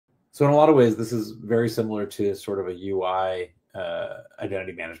So in a lot of ways, this is very similar to sort of a UI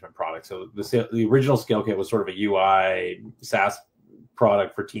identity management product. So the original Scalekit was sort of a UI SaaS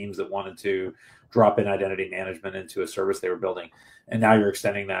product for teams that wanted to drop in identity management into a service they were building. And now you're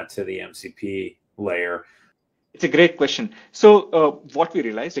extending that to the MCP layer. It's a great question. So what we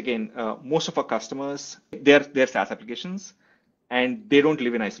realized, again, most of our customers, they're SaaS applications, and they don't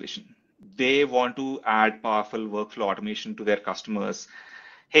live in isolation. They want to add powerful workflow automation to their customers.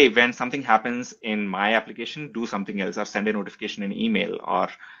 Hey, when something happens in my application, do something else, or send a notification in email, or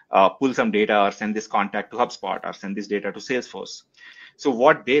pull some data, or send this contact to HubSpot, or send this data to Salesforce. So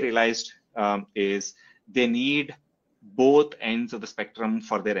what they realized is they need both ends of the spectrum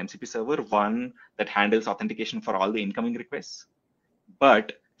for their MCP server, one that handles authentication for all the incoming requests,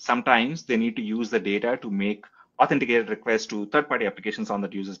 but sometimes they need to use the data to make authenticated requests to third-party applications on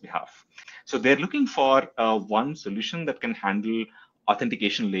that user's behalf. So they're looking for one solution that can handle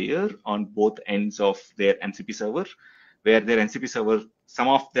authentication layer on both ends of their MCP server, where their MCP server, some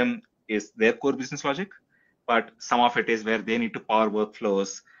of them is their core business logic, but some of it is where they need to power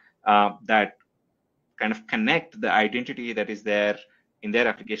workflows that kind of connect the identity that is there in their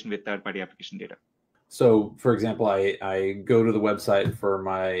application with third-party application data. So, for example, I go to the website for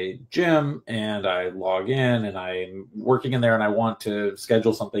my gym and I log in and I'm working in there and I want to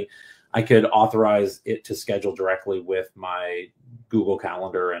schedule something. I could authorize it to schedule directly with my Google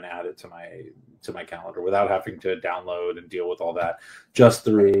Calendar and add it to my calendar without having to download and deal with all that. Just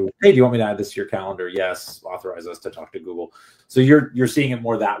through, hey, do you want me to add this to your calendar? Yes, authorize us to talk to Google. So you're seeing it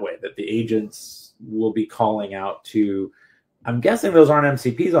more that way, that the agents will be calling out to. I'm guessing those aren't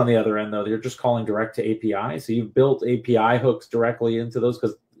MCPs on the other end, though. They're just calling direct to API. So you've built API hooks directly into those,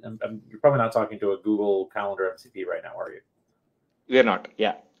 because you're probably not talking to a Google Calendar MCP right now, are you? We're not,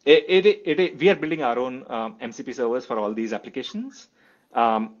 yeah. We are building our own MCP servers for all these applications,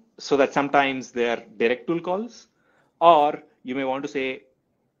 so that sometimes they're direct tool calls, or you may want to say,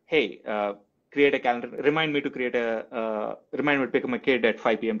 hey, create a calendar, remind me to pick up my kid at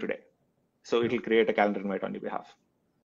 5 p.m. today. So it'll create a calendar invite on your behalf.